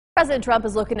President Trump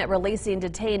is looking at releasing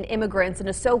detained immigrants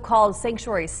into so-called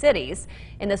sanctuary cities.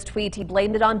 In this tweet, he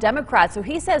blamed it on Democrats, who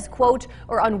he says, quote,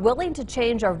 are unwilling to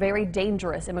change our very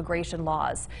dangerous immigration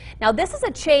laws. Now, this is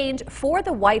a change for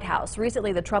the White House.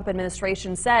 Recently, the Trump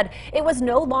administration said it was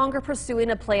no longer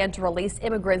pursuing a plan to release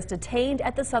immigrants detained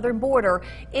at the southern border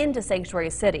into sanctuary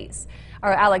cities.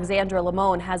 Our Alexandra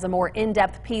Limon has a more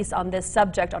in-depth piece on this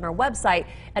subject on our website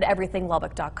at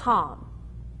everythinglubbock.com.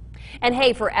 And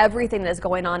hey, for everything that is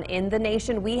going on in the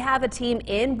nation, we have a team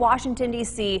in Washington,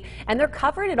 D.C., and they're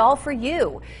covering it all for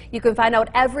you. You can find out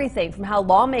everything from how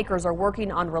lawmakers are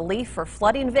working on relief for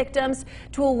flooding victims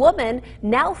to a woman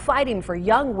now fighting for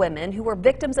young women who were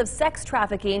victims of sex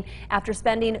trafficking after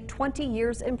spending 20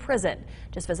 years in prison.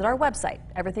 Just visit our website,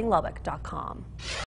 everythinglubbock.com.